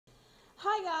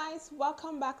Hi guys,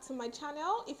 welcome back to my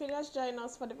channel. If you just joined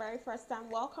us for the very first time,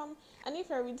 welcome, and if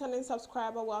you're a returning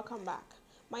subscriber, welcome back.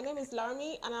 My name is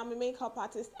Larmy and I'm a makeup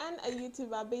artist and a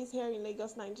YouTuber based here in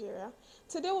Lagos, Nigeria.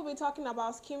 Today we'll be talking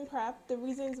about skin prep, the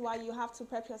reasons why you have to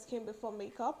prep your skin before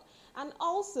makeup, and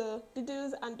also the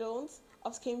do's and don'ts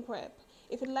of skin prep.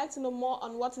 If you'd like to know more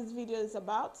on what this video is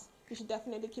about, you should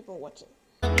definitely keep on watching.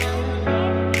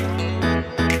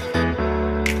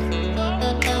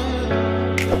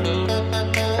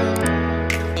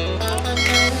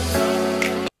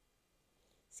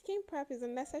 Skin prep is a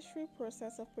necessary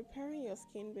process of preparing your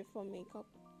skin before makeup.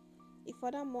 It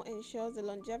furthermore ensures the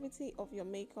longevity of your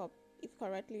makeup. If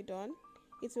correctly done,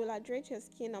 it will hydrate your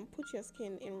skin and put your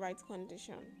skin in right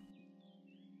condition.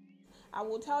 I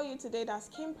will tell you today that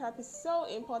skin prep is so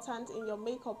important in your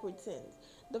makeup routine.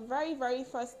 The very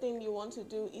first thing you want to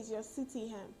do is your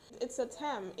CTM. It's a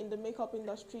term in the makeup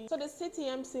industry. So the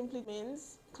CTM simply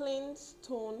means cleanse,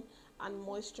 tone, and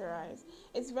moisturize.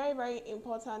 It's very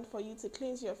important for you to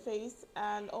cleanse your face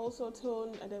and also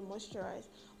tone and then moisturize.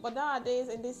 But nowadays,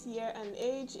 in this year and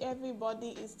age,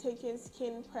 everybody is taking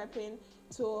skin prepping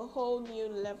to a whole new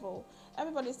level.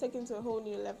 Everybody's taking to a whole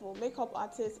new level. Makeup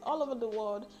artists all over the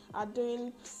world are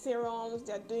doing serums,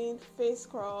 they're doing face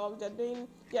scrubs, they're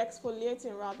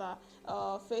exfoliating rather,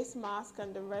 face mask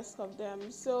and the rest of them.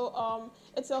 So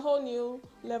it's a whole new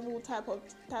level type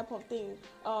of thing.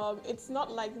 It's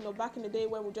not like back in the day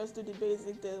when we just do the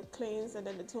basic, the cleanse and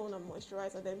then the tone and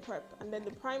moisturize and then prep and then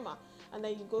the primer and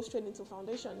then you go straight into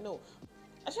foundation. No.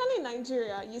 Actually in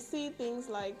Nigeria, you see things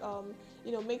like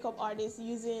makeup artists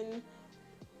using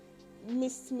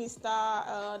mister,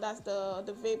 that's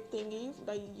the vape thingy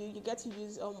that you get to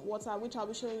use water, which I'll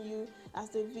be showing you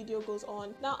as the video goes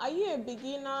on. Now, are you a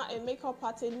beginner, a makeup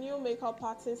artist, new makeup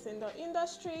artist in the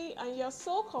industry, and you're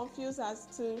so confused as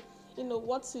to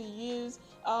what to use?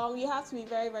 You have to be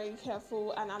very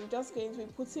careful, and I'm just going to be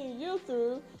putting you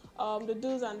through the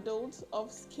do's and don'ts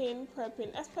of skin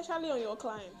prepping, especially on your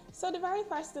client. So the very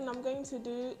first thing I'm going to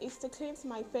do is to cleanse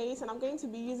my face, and I'm going to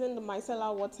be using the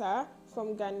Micellar water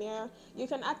from Garnier. You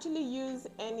can actually use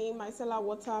any Micellar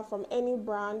water from any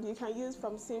brand. You can use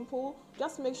from Simple.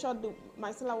 Just make sure the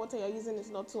Micellar water you're using is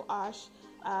not too harsh,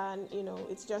 and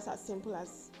it's just as simple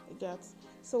as it gets.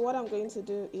 So what I'm going to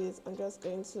do is I'm just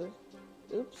going to,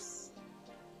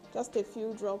 just a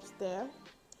few drops there.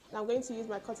 And I'm going to use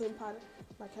my cotton pad,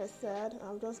 like I said.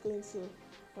 I'm just going to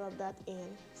rub that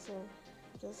in. So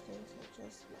I'm just going to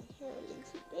adjust my hair a little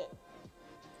bit.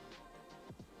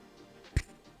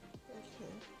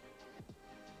 Okay.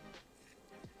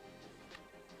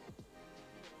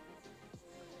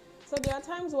 So there are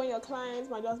times when your clients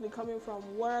might just be coming from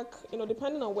work,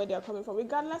 depending on where they're coming from,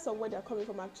 regardless of where they're coming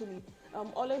from actually.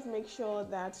 Always make sure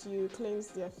that you cleanse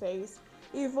their face.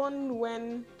 Even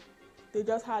when they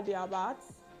just had their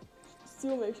baths,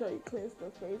 still make sure you cleanse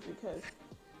the face because,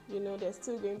 there's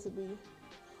still going to be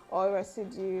oil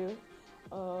residue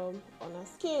on our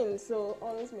skin. So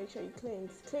always make sure you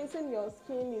cleanse. Cleansing your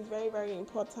skin is very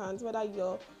important, whether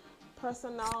your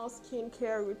personal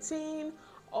skincare routine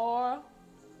or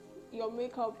your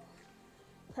makeup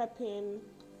prepping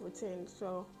routine.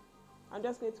 So I'm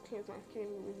just going to cleanse my skin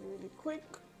really quick,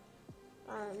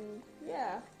 and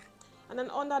yeah, and then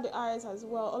under the eyes as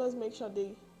well. Always make sure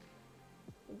it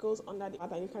goes under the eye,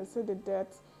 and you can see the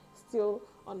dirt still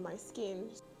on my skin.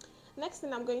 Next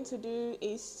thing I'm going to do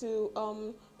is to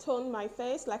tone my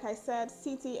face. Like I said,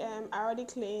 CTM, I already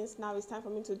cleansed. Now it's time for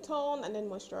me to tone and then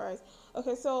moisturize.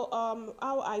 Okay, so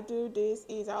how I do this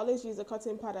is I always use a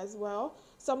cotton pad as well.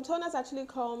 Some toners actually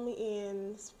come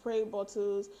in spray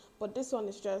bottles, but this one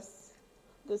is just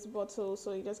this bottle,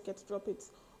 so you just get to drop it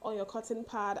on your cotton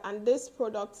pad. And this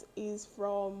product is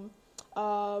from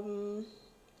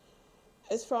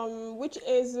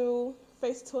Hazel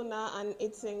face toner, and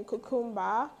it's in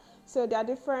cucumber. So they are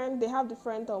different. They have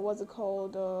different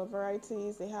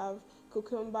varieties. They have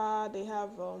cucumber, they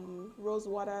have rose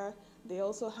water, they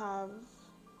also have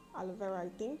aloe vera, I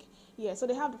think. Yeah, so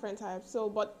they have different types. So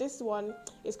but this one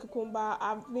is cucumber.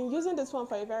 I've been using this one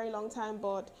for a very long time,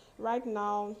 but right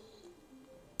now,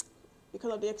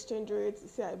 because of the exchange rate,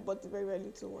 see, I bought the very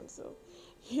little one. So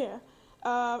yeah,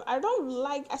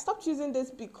 I stopped using this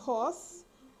because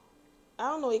I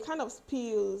don't know, it kind of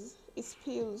spills. It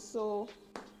spills, so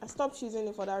I stopped using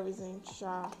it for that reason.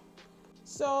 Sure.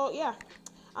 So yeah,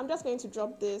 I'm just going to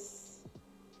drop this.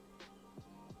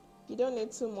 You don't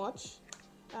need too much.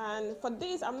 And for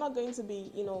this, I'm not going to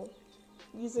be,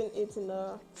 using it in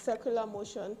a circular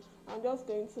motion. I'm just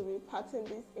going to be patting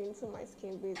this into my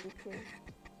skin basically.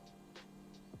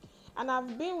 And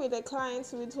I've been with a client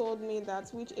who told me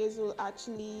that witch hazel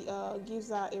actually gives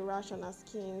her a rash on her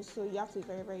skin. So you have to be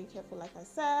very, very careful, like I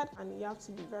said, and you have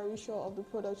to be very sure of the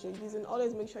product you're using.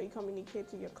 Always make sure you communicate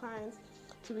to your clients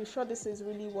to be sure this is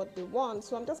really what they want.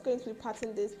 So I'm just going to be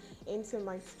patting this into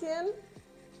my skin.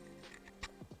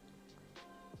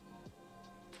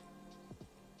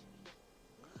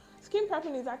 Skin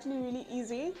prepping is actually really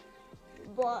easy,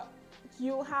 but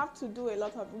you have to do a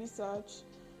lot of research.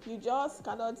 You just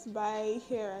cannot buy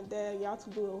here and there. You have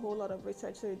to do a whole lot of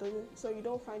research so you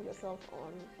don't find yourself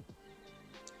on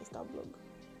Insta blog.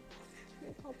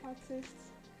 Makeup artist,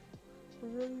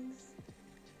 rose.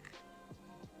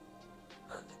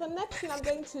 The next thing I'm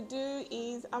going to do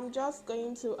is I'm just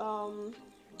going to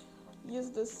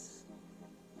use this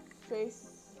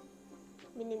face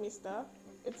mini mister.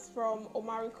 It's from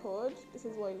Omaricode. This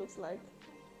is what it looks like.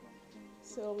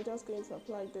 So we're just going to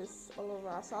apply this all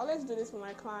over. So I always do this for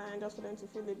my client, just for them to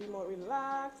feel a bit more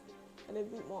relaxed and a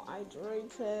bit more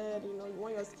hydrated. You know, you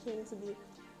want your skin to be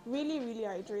really, really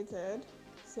hydrated.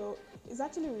 So it's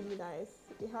actually really nice.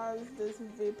 It has this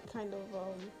vape kind of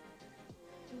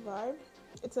vibe.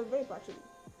 It's a vape actually,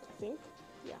 I think.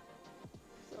 Yeah.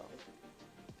 So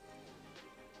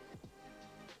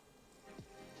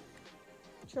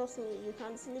trust me, you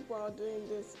can sleep while doing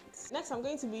this. Next, I'm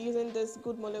going to be using this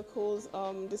Good Molecules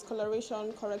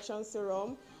Discoloration Correction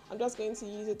Serum. I'm just going to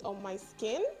use it on my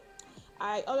skin.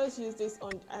 I always use this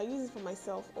I use it for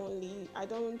myself only. I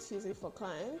don't use it for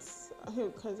clients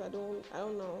because I don't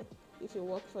know if it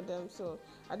works for them. So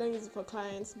I don't use it for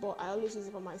clients, but I always use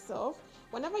it for myself.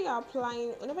 Whenever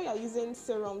you're using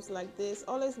serums like this,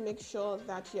 always make sure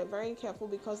that you're very careful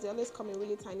because they always come in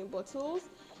really tiny bottles.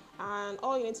 And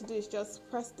all you need to do is just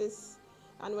press this,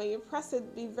 and when you press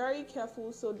it, be very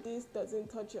careful so this doesn't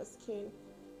touch your skin.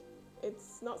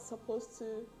 It's not supposed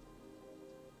to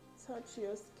touch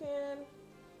your skin,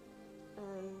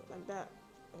 like that.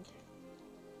 Okay,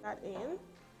 that in,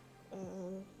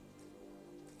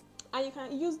 and you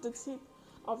can use the tip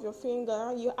of your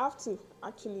finger. You have to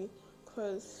actually,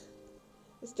 because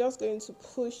it's just going to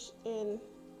push in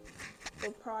the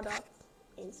product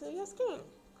into your skin.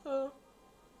 So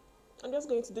I'm just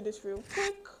going to do this real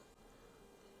quick,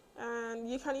 and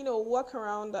you can, work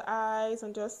around the eyes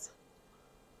and just,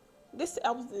 this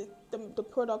helps the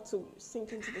product to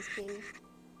sink into the skin,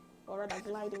 or rather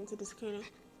glide into the skin.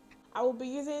 I will be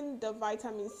using the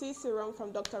vitamin C serum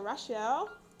from Dr. RASHEL,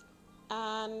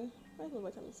 and where's my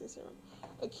vitamin C serum?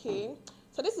 Okay,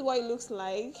 so this is what it looks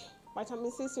like.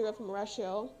 Vitamin C serum from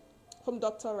RASHEL, from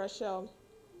Dr. RASHEL.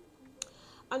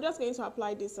 I'm just going to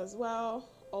apply this as well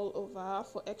all over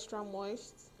for extra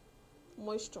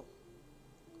moisture.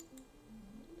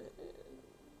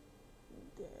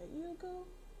 There you go.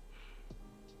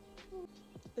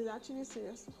 It's actually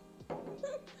serious.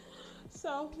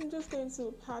 So I'm just going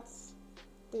to pat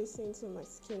this into my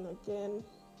skin again.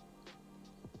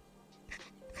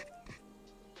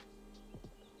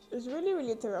 It's really,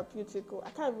 really therapeutic. I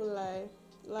can't even lie.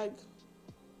 Like,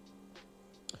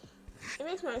 it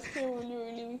makes my skin really,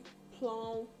 really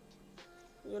plump,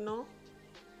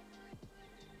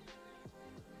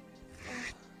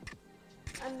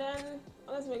 And then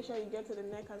let's make sure you get to the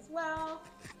neck as well,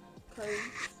 because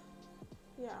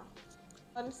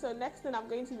and so next thing I'm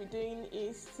going to be doing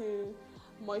is to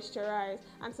moisturize.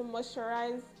 And to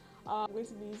moisturize, I'm going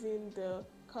to be using the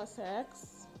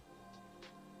Corsx.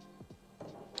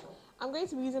 I'm going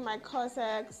to be using my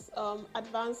Corsx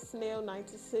Advanced Snail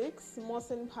 96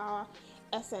 Moistening Power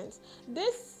Essence.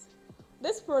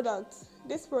 This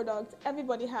product,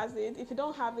 everybody has it. If you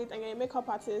don't have it and you're a makeup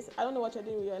artist, I don't know what you're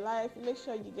doing with your life, make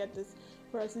sure you get this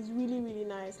product. It's really, really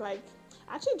nice. Like,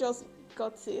 I actually just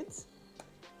got it,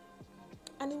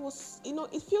 and it was,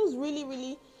 it feels really,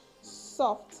 really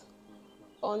soft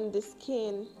on the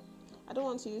skin. I don't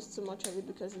want to use too much of it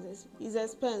because it's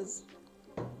expensive.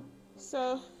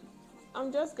 So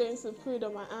I'm just going to put it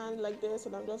on my hand like this,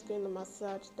 and I'm just going to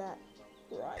massage that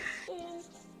right in.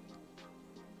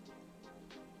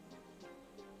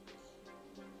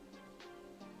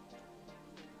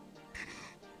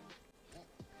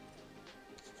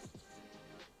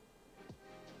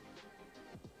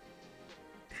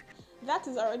 That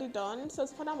is already done. So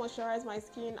to further moisturize my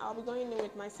skin, I'll be going in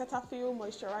with my Cetaphil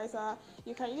moisturizer.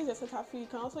 You can use your Cetaphil. You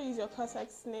can also use your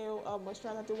Corsx Snail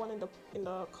moisturizer, the one in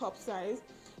the cup size.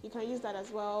 You can use that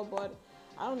as well, but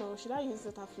I don't know, should I use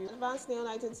Cetaphil? Advanced Snail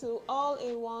 92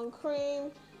 all-in-one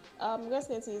cream. I'm just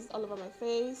going to use it all over my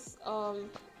face.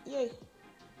 Yay.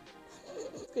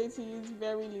 I'm going to use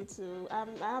very little. I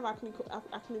have acne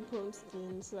prone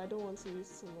skin, so I don't want to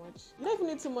use too much. You don't even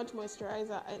need too much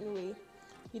moisturizer anyway.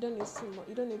 You don't need too much.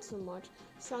 You don't need too much.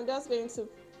 So I'm just going to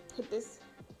put this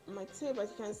on my tip. As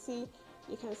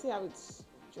you can see how it's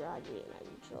dragging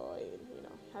and drawing. You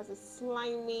know, has a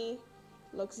slimy,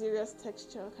 luxurious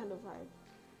texture kind of vibe.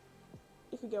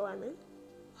 If you get what I mean.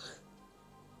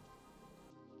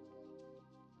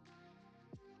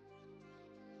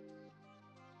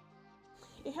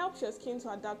 It helps your skin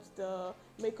to adapt the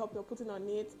makeup you're putting on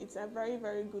it. It's a very,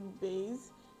 very good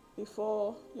base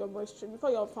before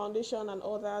your foundation and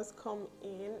others come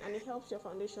in, and it helps your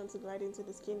foundation to glide into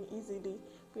the skin easily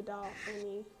without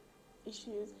any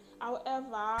issues.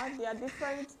 However, there are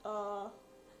different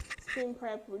skin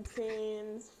prep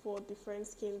routines for different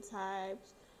skin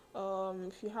types.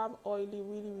 If you have oily,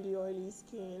 really oily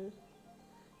skin,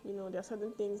 you know, there are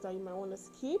certain things that you might want to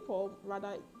skip, or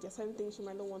rather there are certain things you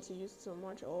might not want to use so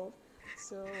much of.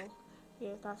 So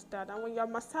yeah, that's that. And when you're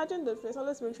massaging the face,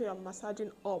 always make sure you're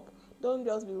massaging up. Don't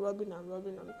just be rubbing and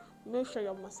rubbing and make sure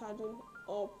you're massaging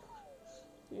up.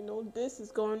 You know, this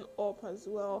is going up as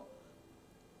well.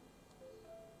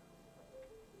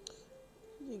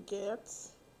 You get,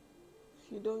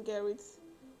 if you don't get it,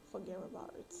 forget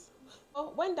about it.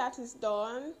 When that is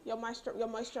done, your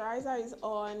moisturizer is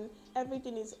on,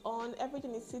 everything is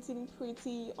sitting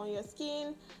pretty on your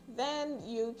skin. Then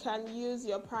you can use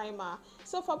your primer.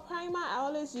 So for primer, I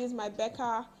always use my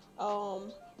Becca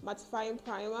mattifying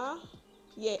primer.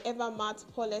 Yeah, Ever Matte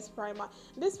Poreless primer.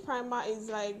 This primer is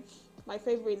like my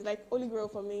favorite, like holy grail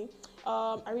for me.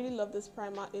 I really love this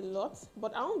primer a lot,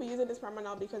 but I won't be using this primer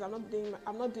now because I'm not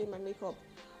doing my makeup.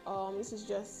 This is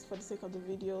just for the sake of the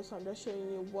video, so I'm just showing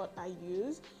you what I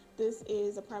use. This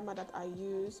is a primer that I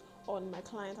use on my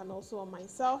client and also on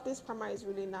myself. This primer is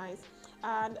really nice.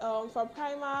 And for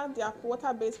primer, they are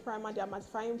water-based primer, they are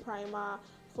mattifying primer.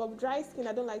 For dry skin,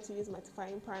 I don't like to use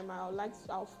mattifying primer.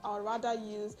 I'll rather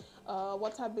use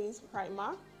water-based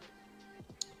primer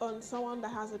on someone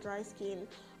that has a dry skin,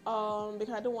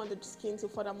 because I don't want the skin to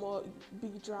furthermore be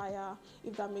drier,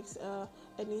 if that makes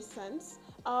any sense.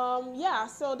 Yeah,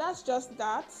 so that's just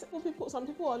that. Some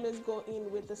people always go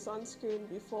in with the sunscreen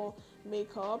before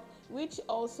makeup, which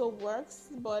also works,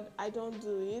 but I don't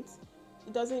do it.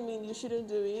 It doesn't mean you shouldn't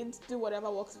do it. Do whatever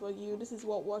works for you. This is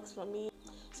what works for me.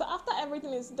 So after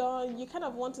everything is done, you kind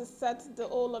of want to set the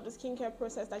whole of the skincare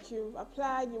process that you've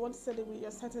applied. You want to set it with your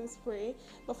setting spray.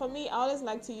 But for me, I always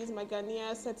like to use my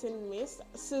Garnier setting mist,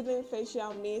 soothing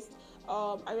facial mist.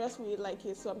 I just really like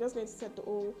it, so I'm just going to set the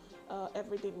whole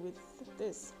everything with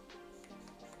this.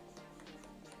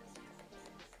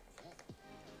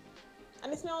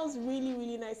 And it smells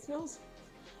really nice.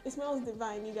 It smells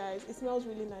divine, you guys. It smells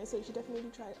really nice, so you should definitely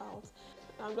try it out.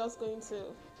 I'm just going to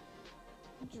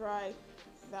dry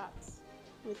that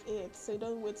with it, so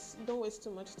don't waste too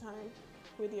much time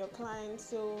with your client.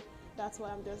 So that's why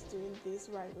I'm just doing this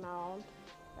right now.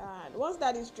 And once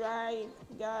that is dry,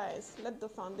 guys, let the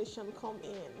foundation come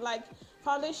in. Like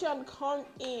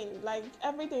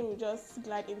everything will just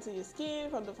glide into your skin,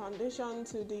 from the foundation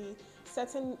to the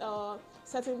setting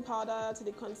powder to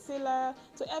the concealer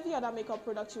to every other makeup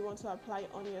product you want to apply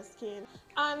on your skin.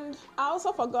 And I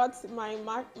also forgot my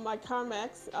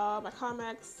Corsx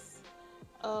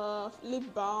lip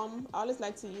balm. I always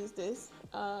like to use this.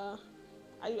 I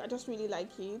just really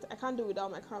like it. I can't do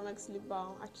without my Corsx lip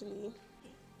balm actually.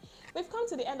 We've come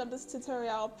to the end of this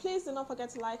tutorial. Please do not forget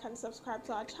to like and subscribe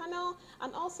to our channel,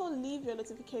 and also leave your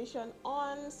notification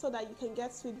on so that you can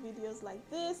get sweet videos like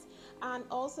this. And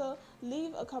also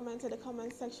leave a comment in the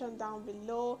comment section down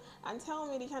below and tell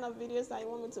me the kind of videos that you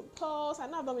want me to post. I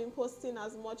know I've not been posting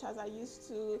as much as I used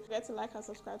to. Forget to like and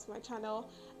subscribe to my channel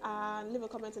and leave a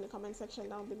comment in the comment section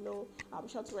down below. I'll be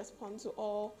sure to respond to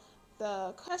all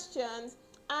the questions,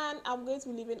 and I'm going to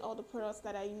be leaving all the products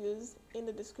that I use in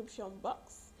the description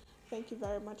box. Thank you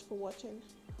very much for watching.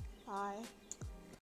 Bye.